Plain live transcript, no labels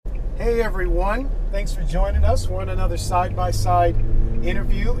Hey everyone, thanks for joining us. We're on another side-by-side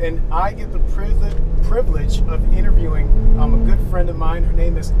interview, and I get the privilege of interviewing a good friend of mine. Her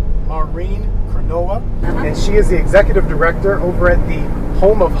name is Maureen Kornowa, and she is the executive director over at the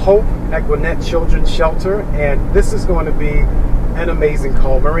Home of Hope at Gwinnett Children's Shelter, and this is going to be an amazing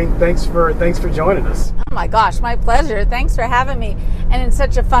call. Maureen, thanks for joining us. Oh my gosh, my pleasure. Thanks for having me, and in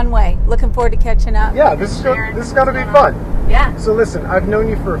such a fun way. Looking forward to catching up. Yeah, this is going to be fun. Yeah. So listen, I've known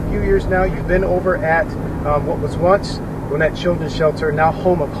you for a few years now. You've been over at what was once Gwinnett Children's Shelter, now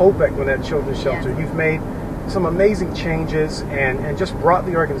Home of Hope at Gwinnett Children's Shelter. Yeah. You've made some amazing changes and just brought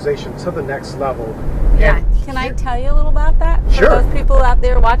the organization to the next level. Yeah. And can I tell you a little about that? Sure. For those people out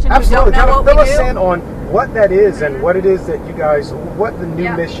there watching who don't know what we do? Fill us in on what that is and what it is that you guys, what the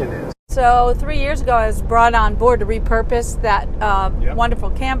new mission is. So 3 years ago, I was brought on board to repurpose that wonderful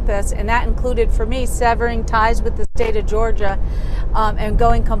campus, and that included for me severing ties with the state of Georgia and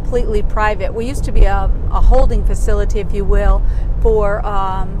going completely private. We used to be a holding facility, if you will, for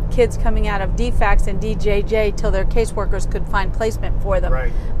kids coming out of DFACS and DJJ till their caseworkers could find placement for them.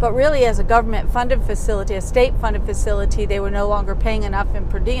 Right. But really, as a government-funded facility, a state-funded facility, they were no longer paying enough in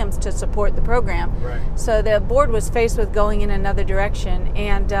per diems to support the program. Right. So the board was faced with going in another direction,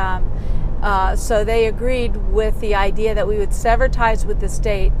 and so they agreed with the idea that we would sever ties with the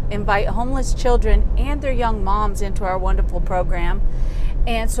state, invite homeless children and their young moms into our wonderful program.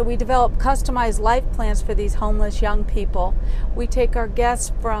 And so we develop customized life plans for these homeless young people. We take our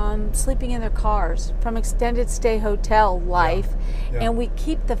guests from sleeping in their cars, from extended stay hotel life, and we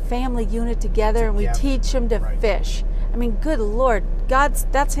keep the family unit together, and we teach them to fish. I mean, good Lord,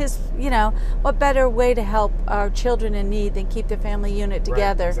 that's his, what better way to help our children in need than keep the family unit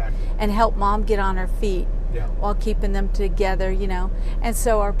together and help mom get on her feet while keeping them together, And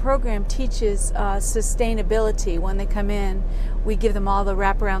so our program teaches sustainability when they come in. We give them all the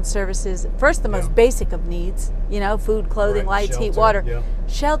wraparound services. First, the most basic of needs, food, clothing, lights, heat, water,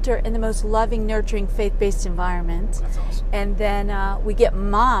 shelter, and the most loving, nurturing, faith-based environment. That's awesome. And then we get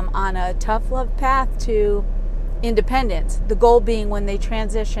mom on a tough love path to independence. The goal being when they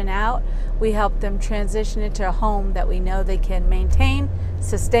transition out, we help them transition into a home that we know they can maintain,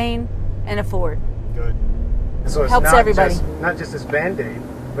 sustain, and afford. Good. So it's helps everybody. Not just this Band-Aid,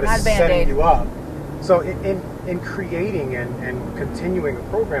 but not it's setting you up. So in creating and continuing a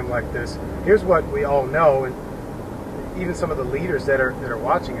program like this, here's what we all know, and even some of the leaders that are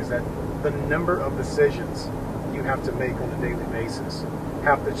watching, is that the number of decisions you have to make on a daily basis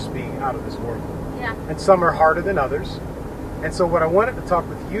have to just be out of this world. Yeah. And some are harder than others. And so what I wanted to talk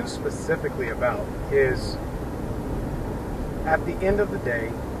with you specifically about is, at the end of the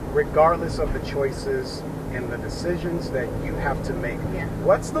day, regardless of the choices and the decisions that you have to make,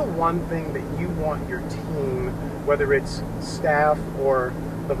 what's the one thing that you want your team, whether it's staff or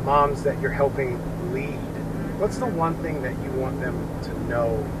the moms that you're helping lead, what's the one thing that you want them to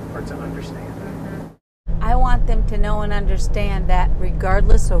know or to understand? I want them to know and understand that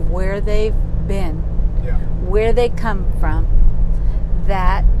regardless of where they've been, where they come from,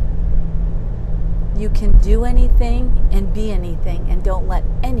 that you can do anything and be anything, and don't let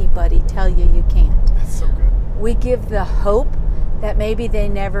anybody tell you can't. That's so good. We give the hope that maybe they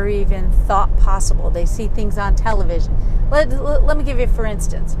never even thought possible. They see things on television. Let me give you, for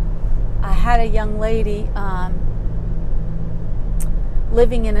instance, I had a young lady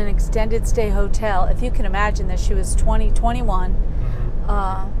living in an extended stay hotel. If you can imagine that, she was 20, 21,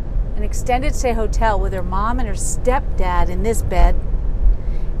 an extended stay hotel with her mom and her stepdad in this bed,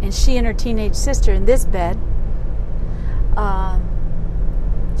 and she and her teenage sister in this bed.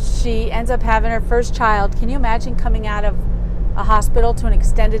 She ends up having her first child. Can you imagine coming out of a hospital to an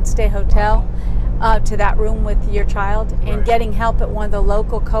extended stay hotel, to that room with your child, and getting help at one of the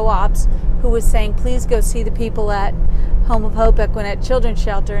local co-ops who was saying, please go see the people at Home of Hope at Gwinnett Children's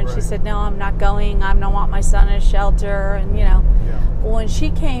Shelter, and she said, no, I'm not going. I don't want my son in a shelter, and Well, when she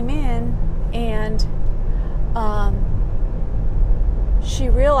came in, and she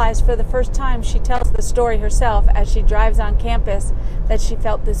realized for the first time, she tells the story herself as she drives on campus, that she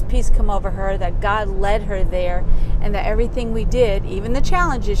felt this peace come over her, that God led her there, and that everything we did, even the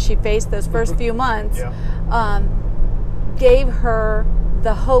challenges she faced those first few months, gave her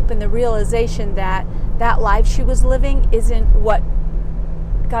the hope and the realization that that life she was living isn't what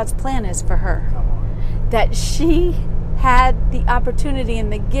God's plan is for her. That she had the opportunity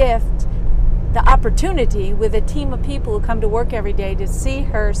and the gift, the opportunity with a team of people who come to work every day to see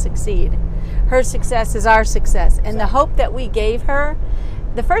her succeed. Her success is our success. And the hope that we gave her,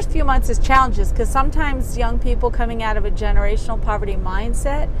 the first few months is challenges, because sometimes young people coming out of a generational poverty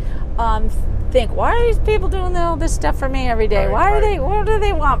mindset think, why are these people doing all this stuff for me every day? What do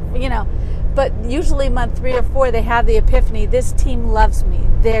they want? You know, but usually month 3 or 4, they have the epiphany. This team loves me.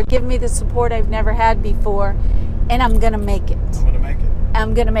 They're giving me the support I've never had before, and I'm going to make it.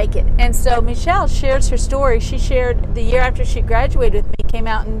 I'm going to make it. And so Michelle shares her story. She shared the year after she graduated with me, came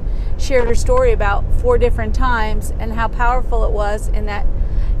out and shared her story about 4 different times and how powerful it was, and that,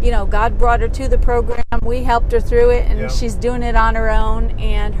 you know, God brought her to the program. We helped her through it, and she's doing it on her own,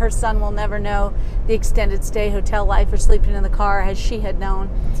 and her son will never know the extended stay hotel life or sleeping in the car as she had known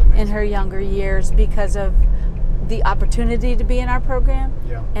in her younger years because of the opportunity to be in our program.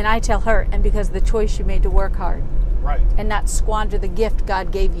 And I tell her, and because of the choice you made to work hard. And not squander the gift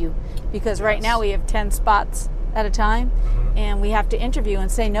God gave you. Because right now we have 10 spots at a time, and we have to interview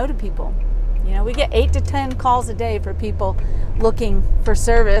and say no to people. You know, we get 8 to 10 calls a day for people looking for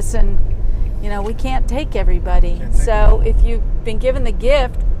service, and, you know, we can't take everybody. So if you've been given the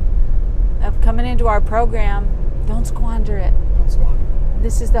gift of coming into our program, don't squander it.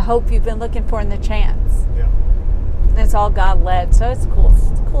 This is the hope you've been looking for and the chance. And it's all God led, so it's cool.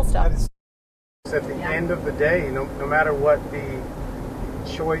 It's cool stuff. At the end of the day, no matter what the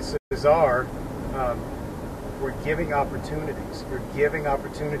choices are, we're giving opportunities. You're giving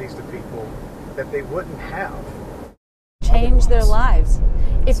opportunities to people that they wouldn't have. Change their lives.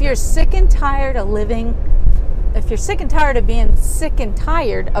 If you're sick and tired of living, if you're sick and tired of being sick and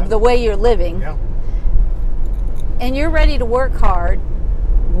tired of the way you're living, and you're ready to work hard,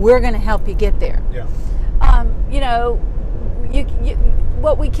 we're going to help you get there. You know,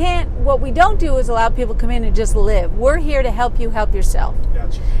 what we don't do is allow people to come in and just live. We're here to help you help yourself.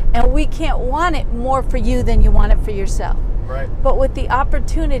 And we can't want it more for you than you want it for yourself. But with the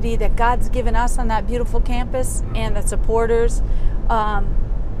opportunity that God's given us on that beautiful campus, and the supporters,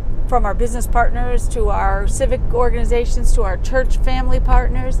 from our business partners to our civic organizations to our church family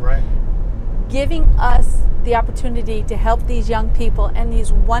partners, giving us the opportunity to help these young people and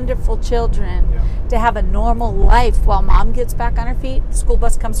these wonderful children to have a normal life while mom gets back on her feet. The school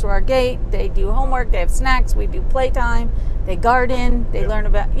bus comes to our gate, they do homework, they have snacks, we do playtime, they garden, they learn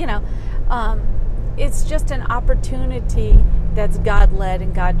about, you know, it's just an opportunity that's God-led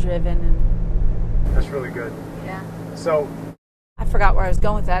and God-driven. And that's really good. So I forgot where I was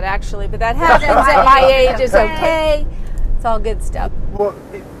going with that, actually, but that happens at my age. Is okay. It's all good stuff. Well,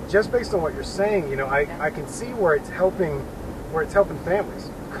 just based on what you're saying, you know, I can see where it's helping families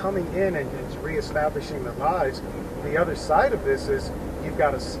coming in and reestablishing their lives. The other side of this is you've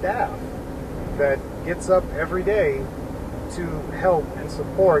got a staff that gets up every day to help and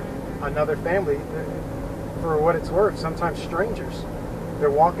support another family. For what it's worth, sometimes strangers. They're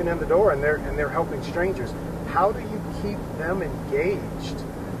walking in the door and they're helping strangers. How do you keep them engaged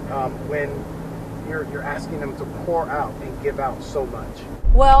when you're asking them to pour out and give out so much?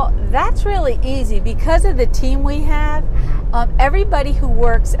 Well, that's really easy because of the team we have. Everybody who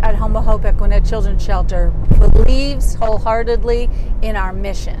works at Home of Hope Equinet Children's Shelter believes wholeheartedly in our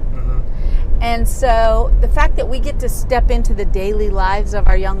mission. And so the fact that we get to step into the daily lives of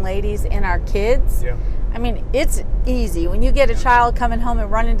our young ladies and our kids, I mean, it's easy. When you get a child coming home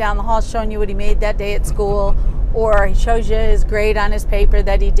and running down the hall showing you what he made that day at school, or he shows you his grade on his paper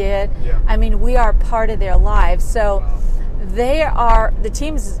that he did, I mean, we are part of their lives. So the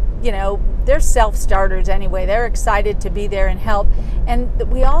teams, you know, they're self-starters anyway. They're excited to be there and help. And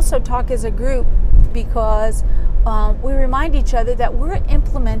we also talk as a group because we remind each other that we're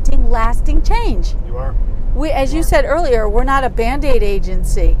implementing lasting change. You are. As you said earlier, we're not a Band-Aid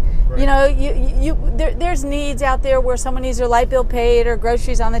agency. You know, there's needs out there where someone needs their light bill paid or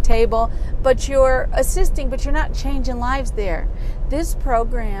groceries on the table, but you're assisting, but you're not changing lives there. This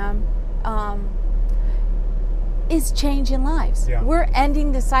program is changing lives. We're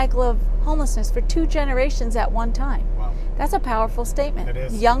ending the cycle of homelessness for 2 generations at one time. That's a powerful statement. It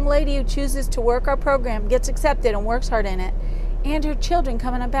is. The young lady who chooses to work our program gets accepted and works hard in it, and her children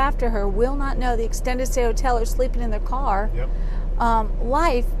coming up after her will not know the extended stay hotel or sleeping in their car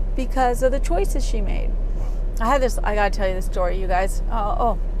life because of the choices she made. I gotta tell you this story, you guys.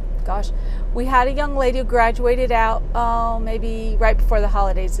 Oh gosh. We had a young lady who graduated out maybe right before the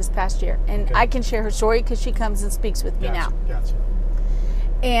holidays this past year, and I can share her story because she comes and speaks with me now.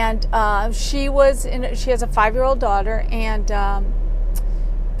 And she has a 5-year-old daughter, and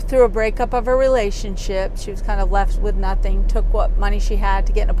through a breakup of her relationship, she was kind of left with nothing, took what money she had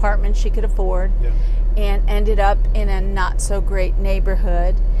to get an apartment she could afford, and ended up in a not so great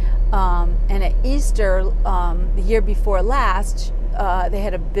neighborhood. And at Easter, the year before last, they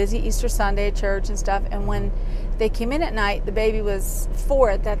had a busy Easter Sunday at church and stuff. And when they came in at night, the baby was 4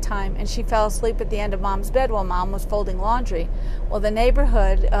 at that time, and she fell asleep at the end of Mom's bed while Mom was folding laundry. Well, the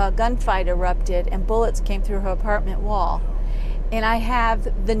neighborhood gunfight erupted, and bullets came through her apartment wall. And I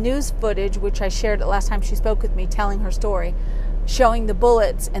have the news footage, which I shared the last time she spoke with me, telling her story, showing the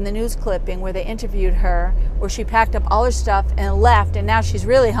bullets and the news clipping where they interviewed her, where she packed up all her stuff and left, and now she's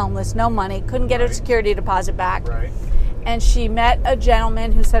really homeless, no money, couldn't get her security deposit back. Right. And she met a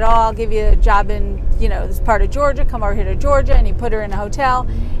gentleman who said, oh, I'll give you a job in, this part of Georgia, come over here to Georgia, and he put her in a hotel.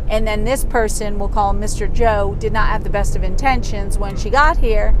 And then this person, we'll call him Mr. Joe, did not have the best of intentions when she got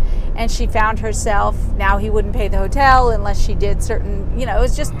here, and she found herself, now he wouldn't pay the hotel unless she did certain, it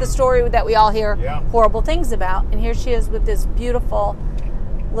was just the story that we all hear horrible things about. And here she is with this beautiful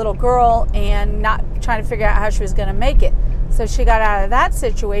little girl and not trying to figure out how she was going to make it. So she got out of that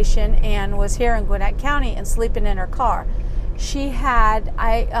situation and was here in Gwinnett County and sleeping in her car. She had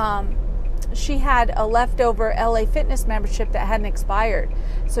a leftover LA Fitness membership that hadn't expired.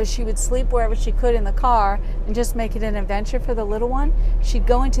 So she would sleep wherever she could in the car and just make it an adventure for the little one. She'd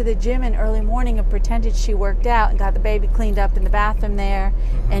go into the gym in early morning and pretended she worked out and got the baby cleaned up in the bathroom there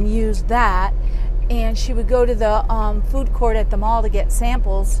and used that. And she would go to the food court at the mall to get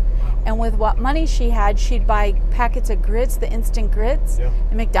samples. And with what money she had, she'd buy packets of grits, the instant grits. Yeah.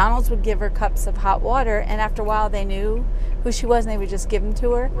 And McDonald's would give her cups of hot water. And after a while, they knew who she was, and they would just give them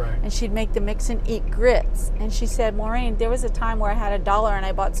to her. Right. And she'd make the mix and eat grits. And she said, Maureen, there was a time where I had $1 and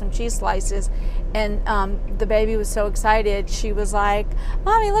I bought some cheese slices. And the baby was so excited. She was like,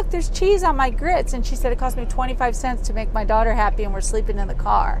 Mommy, look, there's cheese on my grits. And she said, it cost me 25 cents to make my daughter happy, and we're sleeping in the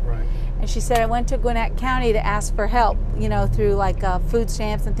car. Right. And she said, I went to Gwinnett County to ask for help, through like food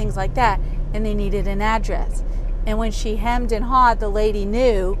stamps and things like that. And they needed an address. And when she hemmed and hawed, the lady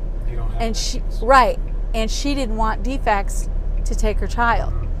knew. You don't have and she didn't want defects to take her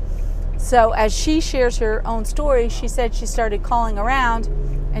child. So as she shares her own story, she said she started calling around,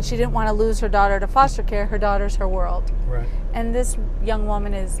 and she didn't want to lose her daughter to foster care. Her daughter's her world. Right. And this young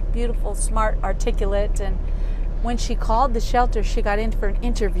woman is beautiful, smart, articulate, and when she called the shelter, she got in for an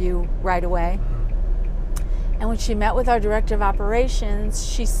interview right away. And when she met with our director of operations,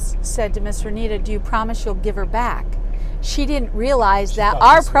 she said to Miss Renita, do you promise you'll give her back? She didn't realize that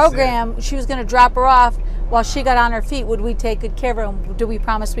our program, she was going to drop her off while she got on her feet. Would we take good care of her? And do we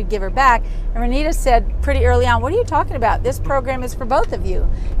promise we'd give her back? And Renita said pretty early on, what are you talking about? This program is for both of you.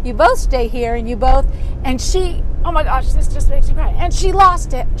 You both stay here, and you both, and she, oh my gosh, this just makes me cry. And she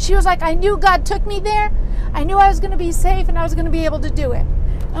lost it. She was like, I knew God took me there. I knew I was going to be safe, and I was going to be able to do it.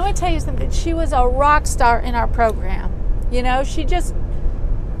 Let me tell you something. She was a rock star in our program.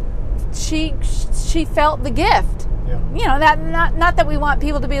 She felt the gift. Yeah. That not that we want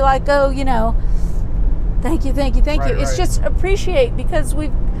people to be like, oh, thank you. It's just appreciate, because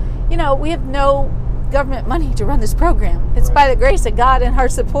we have no government money to run this program. It's by the grace of God and our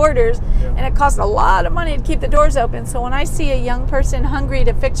supporters, and it costs a lot of money to keep the doors open. So when I see a young person hungry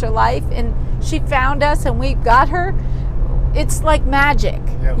to fix her life, and she found us and we got her, it's like magic,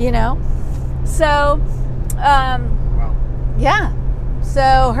 So, yeah.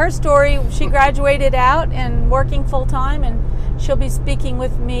 So her story, she graduated out and working full time, and she'll be speaking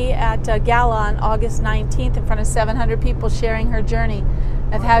with me at a gala on August 19th in front of 700 people, sharing her journey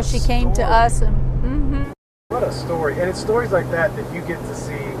of how she came to us. And, What a story. And it's stories like that you get to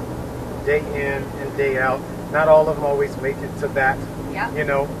see day in and day out. Not all of them always make it to that,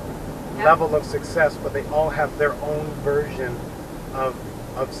 level of success, but they all have their own version of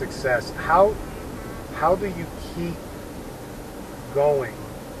success. How do you keep going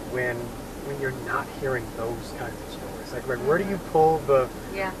when you're not hearing those kinds of stories? Like where do you pull the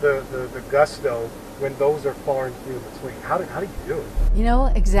gusto when those are far and few in between? How do you do it? You know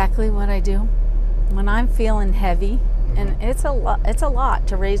exactly what I do? When I'm feeling heavy, and it's a lot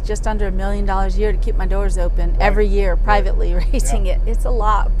to raise just under $1 million a year to keep my doors open every year, privately raising it. It's a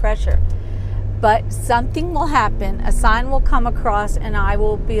lot of pressure. But something will happen, a sign will come across, and I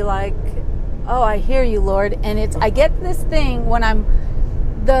will be like, oh, I hear you, Lord. And I get this thing when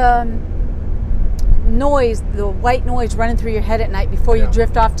the noise, the white noise running through your head at night before you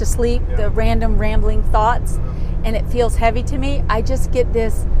drift off to sleep, the random rambling thoughts, and it feels heavy to me. I just get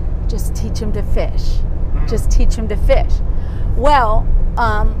this, just teach him to fish. Just teach him to fish. Well,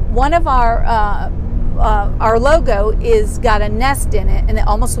 one of our logo is got a nest in it, and it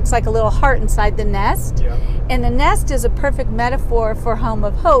almost looks like a little heart inside the nest. Yeah. And the nest is a perfect metaphor for Home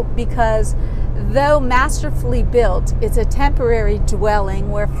of Hope, because though masterfully built, it's a temporary dwelling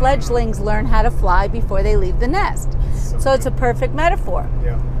where fledglings learn how to fly before they leave the nest. So it's a perfect metaphor.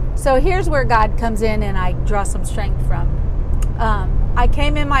 Yeah. So here's where God comes in, and I draw some strength from. I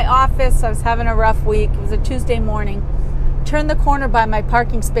came in my office. I was having a rough week. It was a Tuesday morning. Turned the corner by my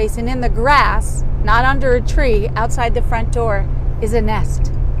parking space, and in the grass, not under a tree, outside the front door, is a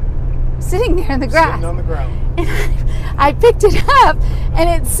nest. Sitting there in the grass. Sitting on the ground. And I picked it up, and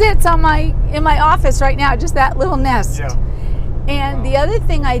it sits in my office right now, just that little nest. Yeah. And the other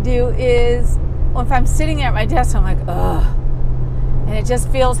thing I do is, if I'm sitting there at my desk, I'm like, ugh, and it just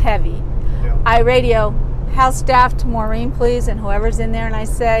feels heavy. Yeah. I radio, house staff to Maureen, please, and whoever's in there, and I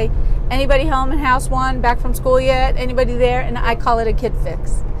say, anybody home in house one, back from school yet? Anybody there? And I call it a kid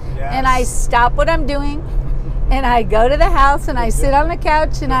fix. Yes. And I stop what I'm doing, and I go to the house, and I sit on the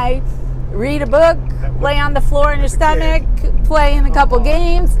couch, and I read a book, lay on the floor on your stomach, play in a couple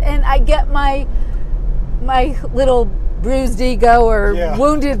games, and I get my little bruised ego or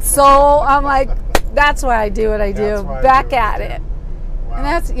wounded soul. I'm like, that's why I do what I do. Back at it. Wow. And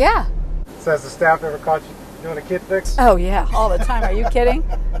that's, yeah. So has the staff ever caught you doing a kid fix? Oh, yeah, all the time. Are you kidding?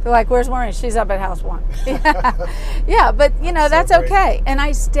 They're like, where's Maureen? She's up at house one. Yeah, but, you know, that's okay. And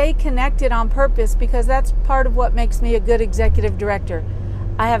I stay connected on purpose because that's part of what makes me a good executive director.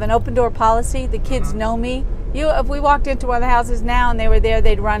 I have an open door policy. The kids know me. If we walked into one of the houses now and they were there,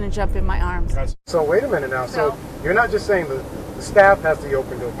 they'd run and jump in my arms. So wait a minute now. So you're not just saying the staff has the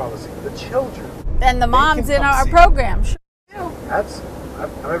open door policy. The children. And the moms in our program. Sure do. I've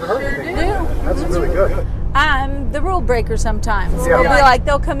never heard anything do. like that. That's really good. I'm the rule breaker sometimes. Yeah. It'll be like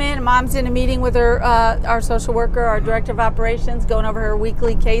they'll come in, and mom's in a meeting with her, our social worker, our director of operations, going over her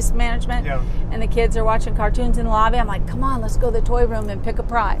weekly case management, and the kids are watching cartoons in the lobby. I'm like, come on, let's go to the toy room and pick a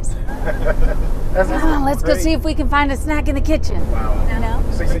prize. Come on, let's go see if we can find a snack in the kitchen. Wow. You know?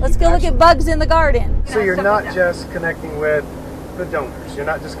 So let's go look at bugs in the garden. So you're not just connecting with the donors. You're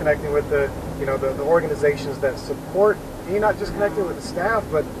not just connecting with the organizations that support. You're not just connecting with the staff,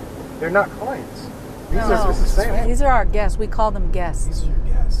 but they're not clients. This is family. These are our guests. We call them guests. These are your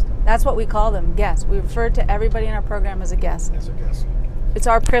guests. That's what we call them, guests. We refer to everybody in our program as a guest. As a guest. It's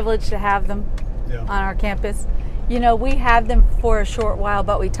our privilege to have them on our campus. You know, we have them for a short while,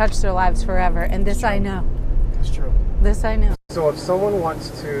 but we touch their lives forever. And this I know. It's true. This I know. So if someone wants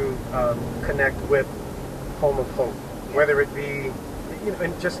to connect with Home of Hope, whether it be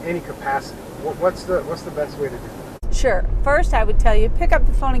in just any capacity, what's the best way to do that? Sure. First, I would tell you, pick up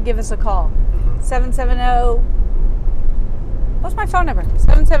the phone and give us a call. 770, what's my phone number?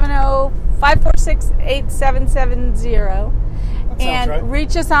 770-546-8770. And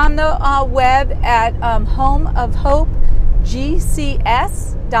reach us on the web at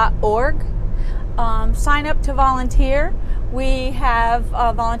homeofhopegcs.org. Sign up to volunteer. We have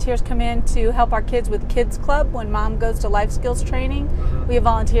volunteers come in to help our kids with Kids Club when mom goes to life skills training. We have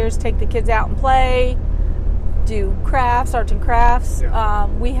volunteers take the kids out and play, do crafts, arts and crafts.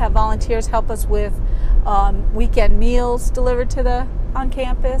 We have volunteers help us with weekend meals delivered to on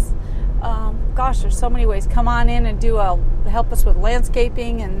campus. Gosh, there's so many ways. Come on in and help us with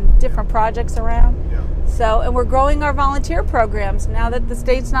landscaping and different projects around. So, and we're growing our volunteer programs now that the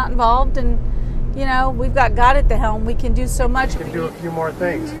state's not involved, and you know, we've got God at the helm. We can do so much. We can do a few more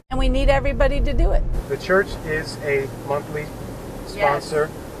things. And we need everybody to do it. The church is a monthly sponsor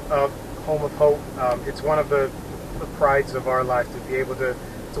of Home of Hope. It's one of the prides of our life to be able to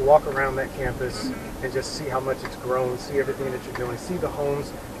walk around that campus and just see how much it's grown, see everything that you're doing, see the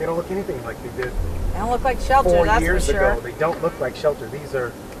homes. They don't look anything like they did. They don't look like shelter, 4 that's years for sure. ago. They don't look like shelter. These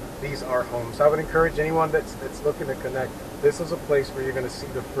are homes. So I would encourage anyone that's looking to connect. This is a place where you're going to see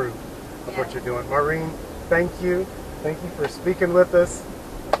the fruit of what you're doing. Maureen, thank you. Thank you for speaking with us.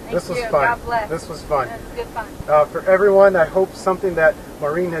 This was fun. God bless. This was fun. It was good fun. For everyone, I hope something that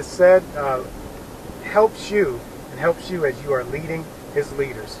Maureen has said helps you and helps you as you are leading his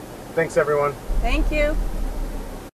leaders. Thanks, everyone. Thank you.